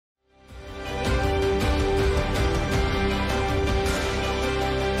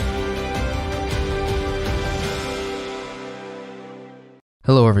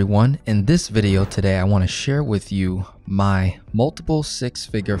everyone. In this video today, I want to share with you my multiple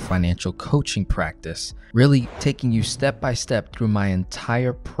six-figure financial coaching practice, really taking you step by step through my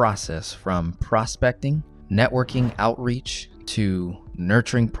entire process from prospecting, networking, outreach, to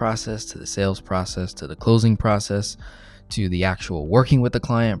nurturing process, to the sales process, to the closing process, to the actual working with the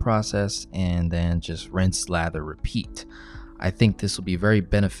client process, and then just rinse, lather, repeat. I think this will be very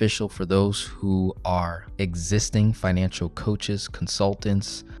beneficial for those who are existing financial coaches,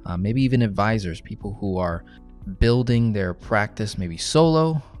 consultants, maybe even advisors, people who are building their practice, maybe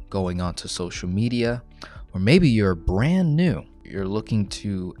solo, going onto social media, or maybe you're brand new. You're looking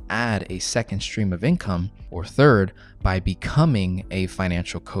to add a second stream of income or third by becoming a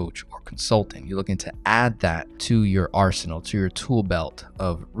financial coach or consultant. You're looking to add that to your arsenal, to your tool belt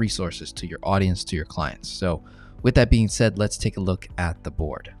of resources, to your audience, to your clients. So with that being said, let's take a look at the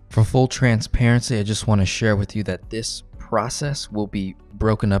board. For full transparency, I just want to share with you that this process will be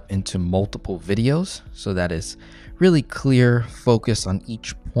broken up into multiple videos. So that is really clear focus on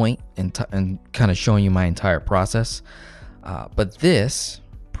each point and kind of showing you my entire process. But this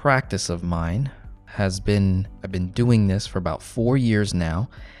practice of mine I've been doing this for about 4 years now,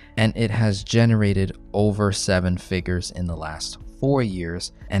 and it has generated over 7 figures in the last 4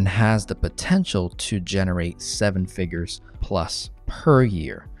 years and has the potential to generate 7 figures plus per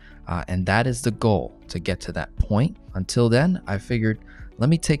year. And that is the goal, to get to that point. Until then, I figured let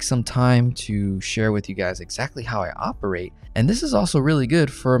me take some time to share with you guys exactly how I operate. And this is also really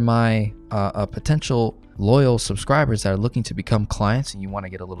good for my potential loyal subscribers that are looking to become clients and you want to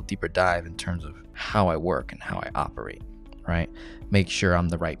get a little deeper dive in terms of how I work and how I operate, right? Make sure I'm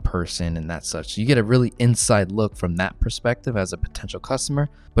the right person and that such. So you get a really inside look from that perspective as a potential customer,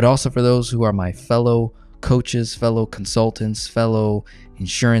 but also for those who are my fellow coaches, fellow consultants, fellow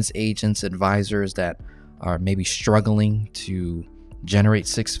insurance agents, advisors that are maybe struggling to generate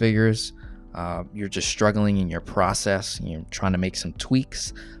 6 figures. You're just struggling in your process. You're trying to make some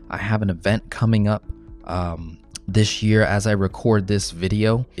tweaks. I have an event coming up this year as I record this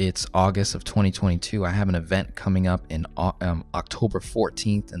video. It's August of 2022. I have an event coming up in October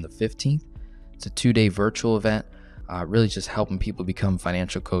 14th and the 15th. It's a 2-day virtual event, really just helping people become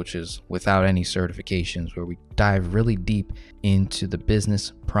financial coaches without any certifications, where we dive really deep into the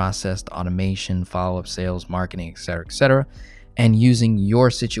business process, the automation, follow-up sales, marketing, et cetera, and using your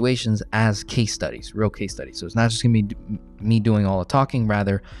situations as case studies, real case studies. So it's not just gonna be me doing all the talking,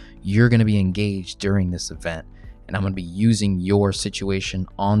 rather you're gonna be engaged during this event, and I'm gonna be using your situation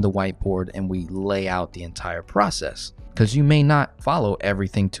on the whiteboard, and we lay out the entire process. Because you may not follow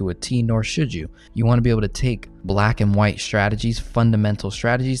everything to a T, nor should you. You wanna be able to take black and white strategies, fundamental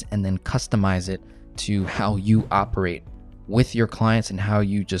strategies, and then customize it to how you operate with your clients and how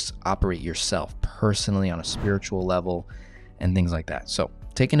you just operate yourself personally on a spiritual level and things like that. So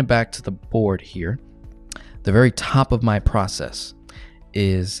taking it back to the board here, the very top of my process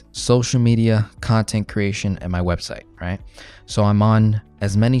is social media, content creation, and my website, right? So I'm on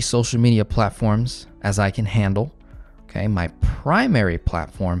as many social media platforms as I can handle, okay? My primary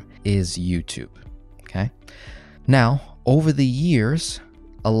platform is YouTube, okay? Now, over the years,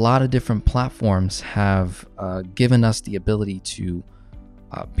 a lot of different platforms have given us the ability to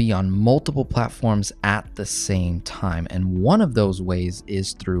be on multiple platforms at the same time. And one of those ways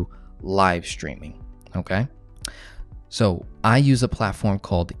is through live streaming, okay? So I use a platform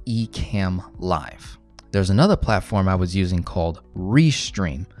called Ecamm Live. There's another platform I was using called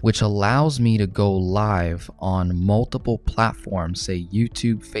Restream, which allows me to go live on multiple platforms, say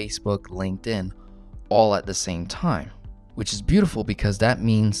YouTube, Facebook, LinkedIn, all at the same time, which is beautiful because that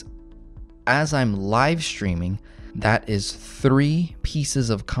means as I'm live streaming, that is 3 pieces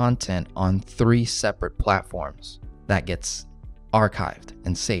of content on 3 separate platforms that gets archived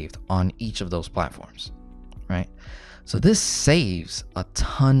and saved on each of those platforms, right? So this saves a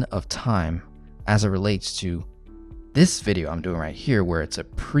ton of time as it relates to this video I'm doing right here, where it's a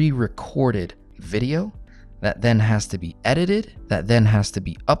pre-recorded video that then has to be edited, that then has to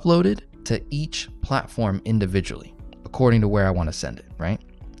be uploaded to each platform individually, according to where I want to send it, right?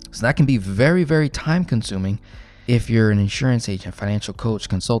 So that can be very, very time consuming. If you're an insurance agent, financial coach,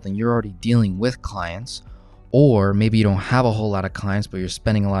 consultant, you're already dealing with clients, or maybe you don't have a whole lot of clients, but you're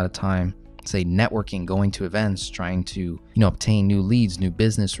spending a lot of time, say, networking, going to events, trying to, obtain new leads, new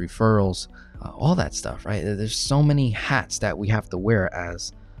business referrals, all that stuff, right? There's so many hats that we have to wear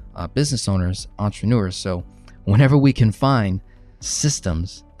as business owners, entrepreneurs. So whenever we can find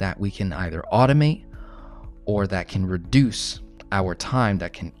systems that we can either automate or that can reduce our time,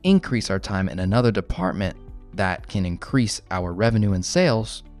 that can increase our time in another department, that can increase our revenue and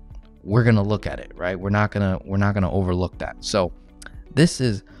sales, we're going to look at it, right? We're not going to overlook that. So this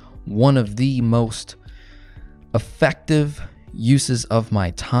is one of the most effective uses of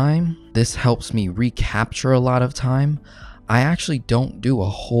my time. This helps me recapture a lot of time. I actually don't do a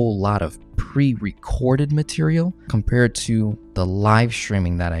whole lot of pre-recorded material compared to the live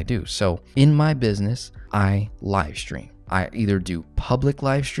streaming that I do. So in my business, I live stream. I either do public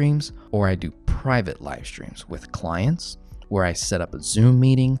live streams or I do private live streams with clients where I set up a Zoom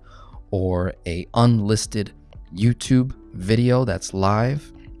meeting or a unlisted YouTube video that's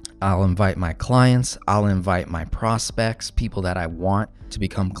live. I'll invite my clients, I'll invite my prospects, people that I want to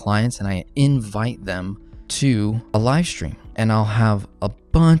become clients, and I invite them to a live stream. And I'll have a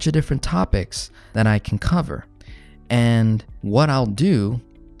bunch of different topics that I can cover. And what I'll do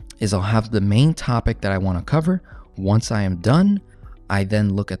is I'll have the main topic that I want to cover. Once I am done, I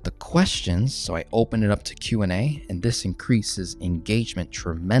then look at the questions. So I open it up to Q&A, and this increases engagement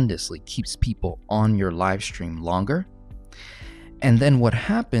tremendously, keeps people on your live stream longer. And then what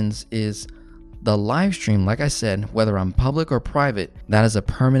happens is the live stream, like I said, whether I'm public or private, that is a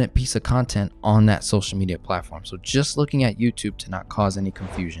permanent piece of content on that social media platform. So just looking at YouTube to not cause any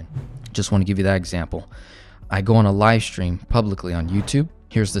confusion, just want to give you that example. I go on a live stream publicly on YouTube.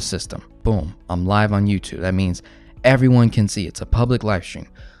 Here's the system. Boom, I'm live on YouTube. That means everyone can see. It's a public live stream.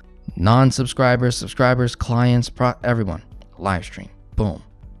 Non-subscribers, subscribers, clients, everyone, live stream. Boom.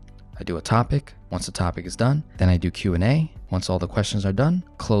 I do a topic. Once the topic is done, then I do Q&A. Once all the questions are done,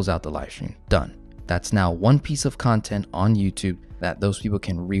 close out the live stream. Done. That's now one piece of content on YouTube that those people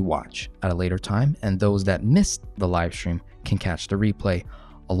can rewatch at a later time, and those that missed the live stream can catch the replay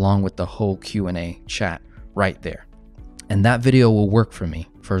along with the whole Q&A chat right there. And that video will work for me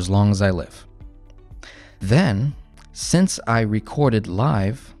for as long as I live. Then, since I recorded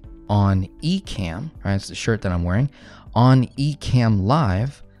live on Ecamm, right, it's the shirt that I'm wearing, on Ecamm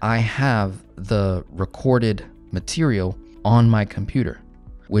Live, I have the recorded material on my computer,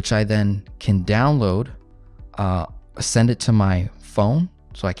 which I then can download, send it to my phone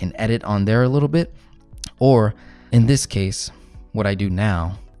so I can edit on there a little bit. Or in this case, what I do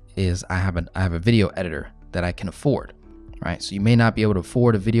now is I have a video editor that I can afford, right? So you may not be able to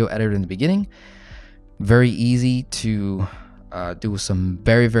afford a video editor in the beginning. Very easy to do some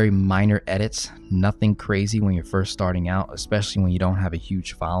very, very minor edits, nothing crazy when you're first starting out, especially when you don't have a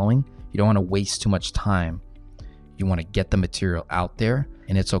huge following. You don't want to waste too much time. You want to get the material out there,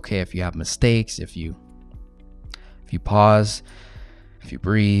 and it's okay if you have mistakes, if you pause, if you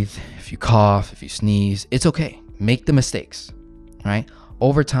breathe, if you cough, if you sneeze, it's okay. Make the mistakes, right?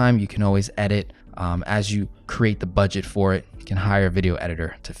 Over time, you can always edit. As you create the budget for it, you can hire a video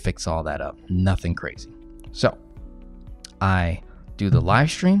editor to fix all that up. Nothing crazy. So I do the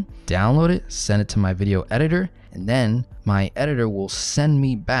live stream, download it, send it to my video editor, and then my editor will send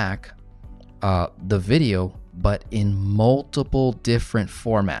me back the video, but in multiple different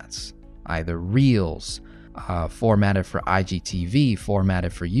formats, either reels, formatted for IGTV,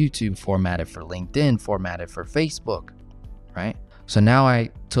 formatted for YouTube, formatted for LinkedIn, formatted for Facebook, right? So now I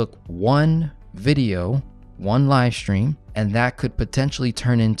took one video, one live stream, and that could potentially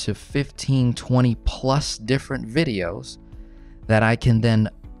turn into 15, 20 plus different videos that I can then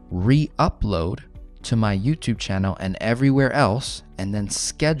re-upload to my YouTube channel and everywhere else, and then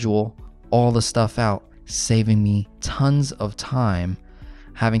schedule all the stuff out, saving me tons of time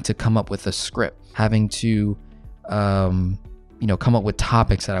having to come up with a script, having to come up with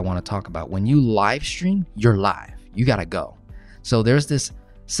topics that I want to talk about. When you live stream, you're live. You got to go. So there's this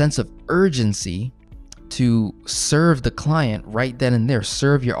sense of urgency to serve the client right then and there,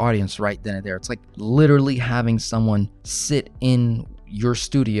 serve your audience right then and there. It's like literally having someone sit in your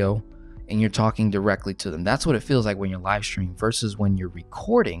studio and you're talking directly to them. That's what it feels like when you're live streaming versus when you're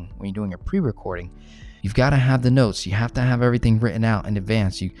recording, when you're doing your pre-recording. You've got to have the notes. You have to have everything written out in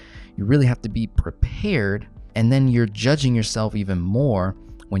advance. You really have to be prepared, and then you're judging yourself even more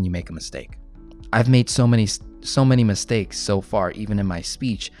when you make a mistake. I've made so many mistakes so far, even in my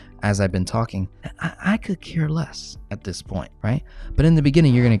speech as I've been talking. I could care less at this point, right? But in the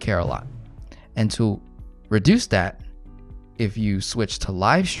beginning, you're going to care a lot. And to reduce that, if you switch to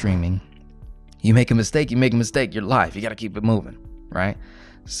live streaming, you make a mistake, you're live. You got to keep it moving, right?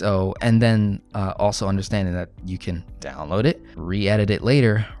 So, and then also understanding that you can download it, re-edit it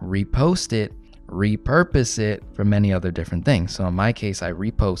later, repost it, repurpose it for many other different things. So in my case, I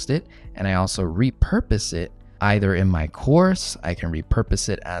repost it, and I also repurpose it either in my course. I can repurpose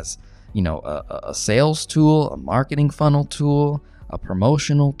it as, a sales tool, a marketing funnel tool, a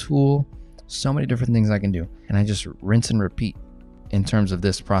promotional tool, so many different things I can do. And I just rinse and repeat in terms of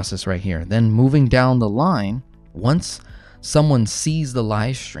this process right here. Then moving down the line, once someone sees the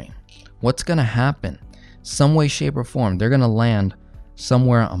live stream, what's going to happen? Some way, shape, or form, they're going to land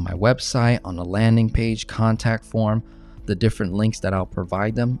somewhere on my website, on the landing page, contact form, the different links that I'll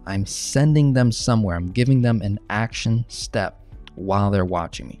provide them. I'm sending them somewhere. I'm giving them an action step while they're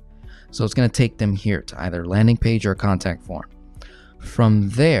watching me. So it's going to take them here to either landing page or contact form. From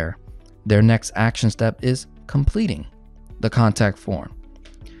there, their next action step is completing the contact form,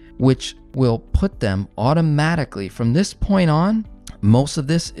 which will put them automatically from this point on. Most of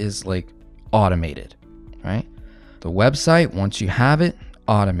this is like automated, right? The website, once you have it,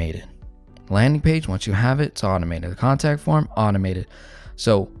 automated. Landing page, once you have it, it's automated. The contact form, automated.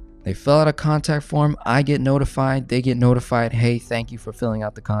 So they fill out a contact form. I get notified. They get notified. Hey, thank you for filling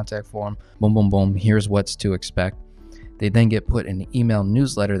out the contact form. Boom, boom, boom. Here's what's to expect. They then get put in an email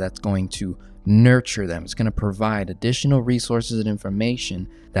newsletter that's going to nurture them. It's going to provide additional resources and information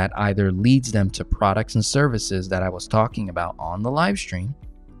that either leads them to products and services that I was talking about on the live stream,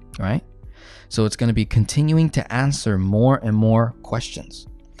 right? So it's going to be continuing to answer more and more questions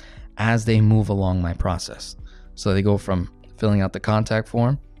as they move along my process. So they go from filling out the contact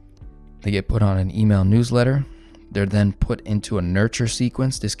form, they get put on an email newsletter. They're then put into a nurture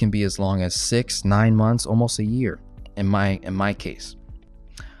sequence. This can be as long as 6, 9 months, almost a year in my case.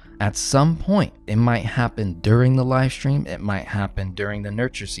 At some point, it might happen during the live stream. It might happen during the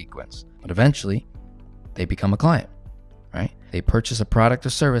nurture sequence, but eventually they become a client, right? They purchase a product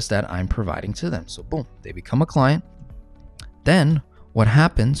or service that I'm providing to them. So boom, they become a client. Then what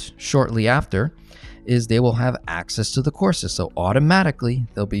happens shortly after is they will have access to the courses. So automatically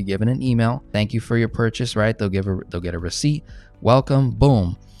they'll be given an email. Thank you for your purchase, right? They'll get a receipt. Welcome,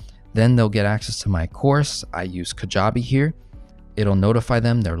 boom. Then they'll get access to my course. I use Kajabi here. It'll notify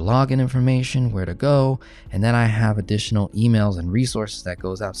them their login information, where to go. And then I have additional emails and resources that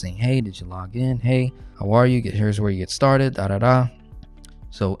goes out saying, hey, did you log in? Hey, how are you? Here's where you get started, da, da, da.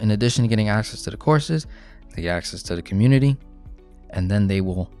 So in addition to getting access to the courses, they get access to the community, and then they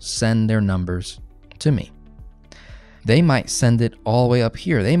will send their numbers to me. They might send it all the way up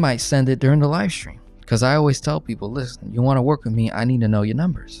here. They might send it during the live stream, because I always tell people, listen, you want to work with me, I need to know your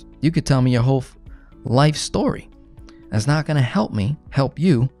numbers. You could tell me your whole life story. That's not going to help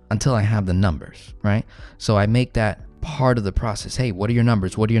you until I have the numbers, right? So I make that part of the process. Hey, what are your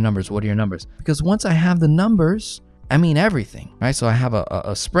numbers? What are your numbers? What are your numbers? Because once I have the numbers, I mean everything, right? So I have a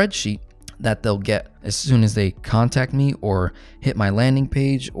spreadsheet that they'll get as soon as they contact me or hit my landing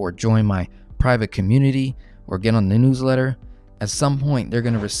page or join my private community or get on the newsletter. At some point, they're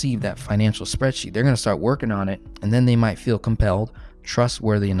going to receive that financial spreadsheet. They're going to start working on it, and then they might feel compelled,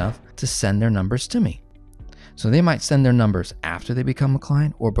 trustworthy enough to send their numbers to me. So they might send their numbers after they become a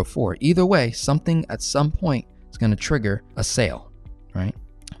client or before. Either way, something at some point is going to trigger a sale, right?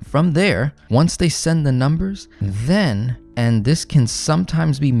 From there, once they send the numbers, then, and this can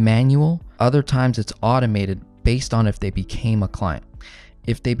sometimes be manual, other times it's automated based on if they became a client.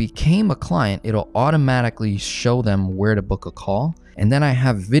 If they became a client, it'll automatically show them where to book a call. And then I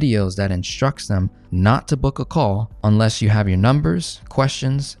have videos that instructs them not to book a call unless you have your numbers,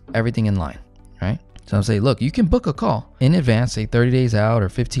 questions, everything in line, right? So I'll say, look, you can book a call in advance, say 30 days out or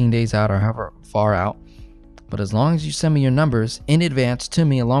 15 days out or however far out. But as long as you send me your numbers in advance to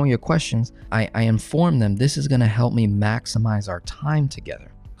me along with your questions, I inform them this is going to help me maximize our time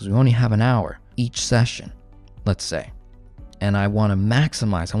together, because we only have an hour each session, let's say. And I want to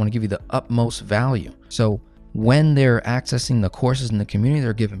maximize, I want to give you the utmost value. So when they're accessing the courses in the community,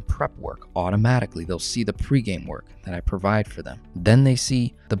 they're given prep work automatically. They'll see the pregame work that I provide for them. Then they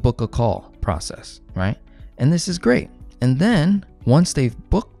see the book a call process, right? And this is great. And then once they've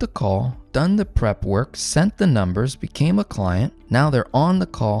booked the call, done the prep work, sent the numbers, became a client, now they're on the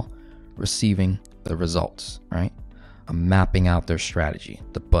call receiving the results, right? I'm mapping out their strategy,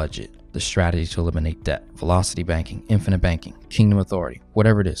 the budget, the strategy to eliminate debt, velocity banking, infinite banking, kingdom authority,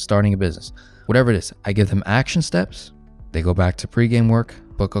 whatever it is, starting a business, whatever it is. I give them action steps. They go back to pregame work,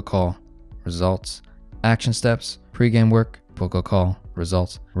 book a call, results, action steps, pregame work, book a call,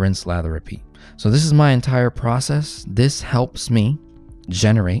 results, rinse, lather, repeat. So this is my entire process. This helps me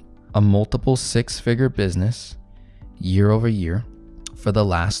generate a multiple six-figure business year over year for the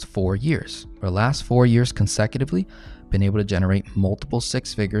last 4 years. For the last 4 years consecutively, been able to generate multiple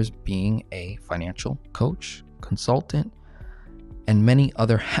six figures being a financial coach, consultant, and many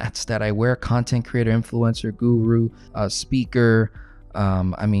other hats that I wear: content creator, influencer, guru, speaker.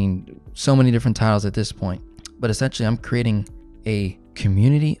 I mean, so many different titles at this point. But essentially, I'm creating a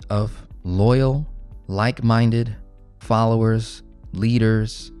community of loyal, like-minded followers,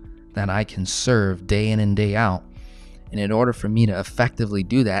 leaders that I can serve day in and day out. And in order for me to effectively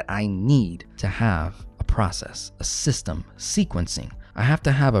do that, I need to have a process, a system, sequencing I have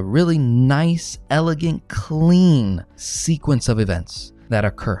to have a really nice, elegant, clean sequence of events that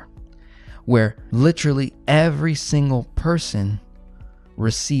occur where literally every single person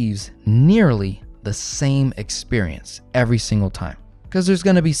receives nearly the same experience every single time. Because there's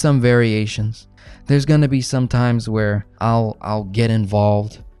going to be some variations. There's going to be some times where I'll get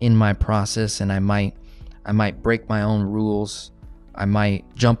involved in my process and I might break my own rules. I might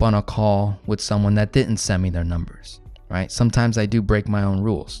jump on a call with someone that didn't send me their numbers, right? Sometimes I do break my own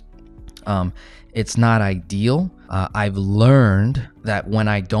rules. It's not ideal. I've learned that when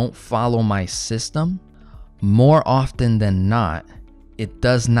I don't follow my system, more often than not, it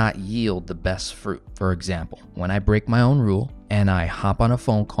does not yield the best fruit. For example, when I break my own rule and I hop on a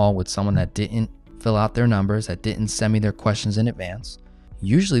phone call with someone that didn't fill out their numbers, that didn't send me their questions in advance,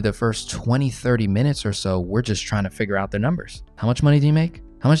 usually the first 20, 30 minutes or so, we're just trying to figure out their numbers. How much money do you make?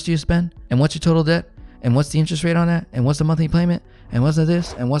 How much do you spend? And what's your total debt? And what's the interest rate on that? And what's the monthly payment? And what's the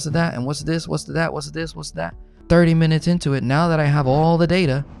this? And what's the that? And what's the this? What's the that? What's the this? What's that? 30 minutes into it, now that I have all the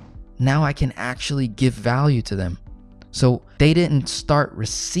data, now I can actually give value to them. So they didn't start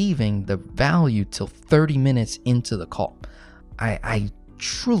receiving the value till 30 minutes into the call. I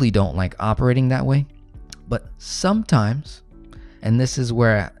truly don't like operating that way, but sometimes, and this is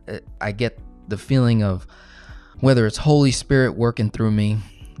where I get the feeling of whether it's Holy Spirit working through me,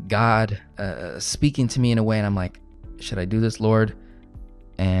 God speaking to me in a way, and I'm like, should I do this, Lord?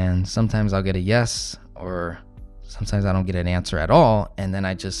 And sometimes I'll get a yes, or sometimes I don't get an answer at all. And then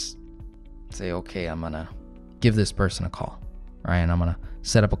I just say, okay, I'm going to give this person a call, right? And I'm going to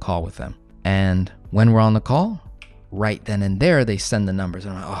set up a call with them. And when we're on the call, right then and there, they send the numbers.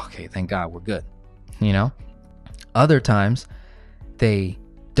 And I'm like, oh, okay, thank God, we're good. You know, other times they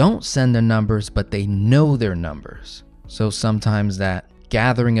don't send their numbers, but they know their numbers. So sometimes that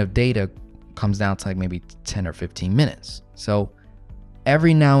gathering of data comes down to like maybe 10 or 15 minutes. So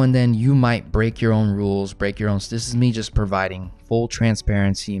every now and then you might break your own rules, this is me just providing full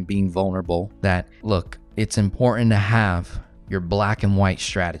transparency and being vulnerable that, look, it's important to have your black and white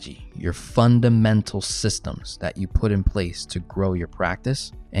strategy, your fundamental systems that you put in place to grow your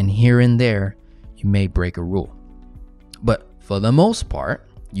practice. And here and there, you may break a rule. But for the most part,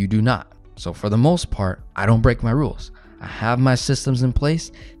 you do not. So for the most part, I don't break my rules. I have my systems in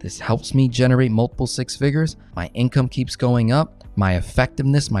place. This helps me generate multiple six figures. My income keeps going up. My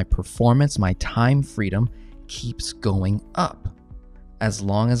effectiveness, my performance, my time freedom keeps going up. As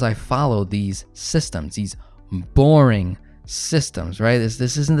long as I follow these systems, these boring systems, right?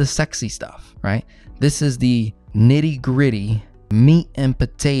 This isn't the sexy stuff, right? This is the nitty gritty meat and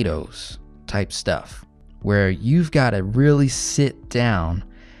potatoes type stuff where you've got to really sit down,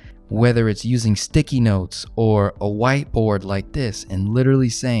 whether it's using sticky notes or a whiteboard like this, and literally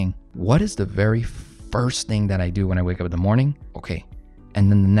saying, what is the very first thing that I do when I wake up in the morning? Okay. And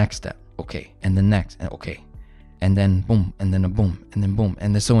then the next step. Okay. And the next. And okay. And then boom. And then a boom. And then boom.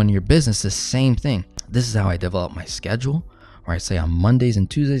 And then so in your business, the same thing. This is how I develop my schedule. Or I say on Mondays and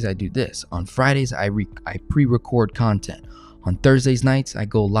Tuesdays, I do this. On Fridays, I pre-record content. On Thursdays nights, I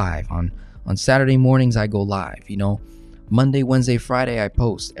go live. On Saturday mornings, I go live. You know, Monday, Wednesday, Friday, I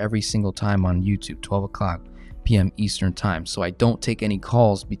post every single time on YouTube, 12 o'clock p.m. Eastern time. So I don't take any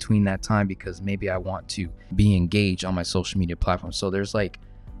calls between that time because maybe I want to be engaged on my social media platform. So there's like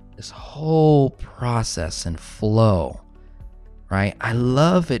this whole process and flow, right? I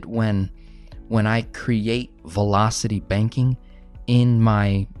love it when I create velocity banking in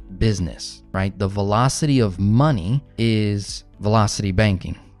my business, right? The velocity of money is velocity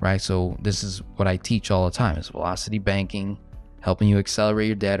banking, right? So this is what I teach all the time is velocity banking, helping you accelerate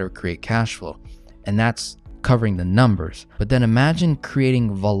your debt or create cash flow. And that's covering the numbers. But then imagine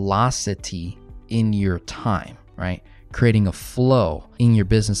creating velocity in your time, right? Creating a flow in your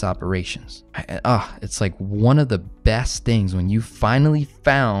business operations. It's like one of the best things when you finally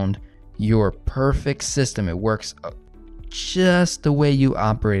found your perfect system. It works just the way you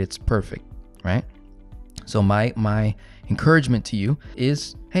operate. It's perfect, right? So my encouragement to you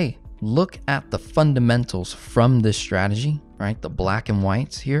is, hey, look at the fundamentals from this strategy, right? The black and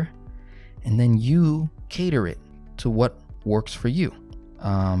whites here, and then you cater it to what works for you.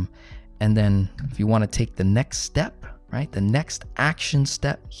 And then if you want to take the next step, right? The next action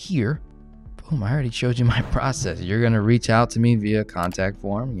step here, boom, I already showed you my process. You're going to reach out to me via contact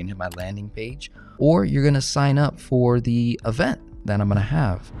form. You're going to hit my landing page, or you're going to sign up for the event that I'm going to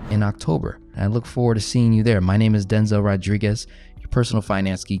have in October. And I look forward to seeing you there. My name is Denzel Rodriguez, your personal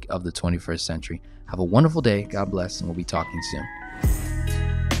finance geek of the 21st century. Have a wonderful day. God bless, and we'll be talking soon.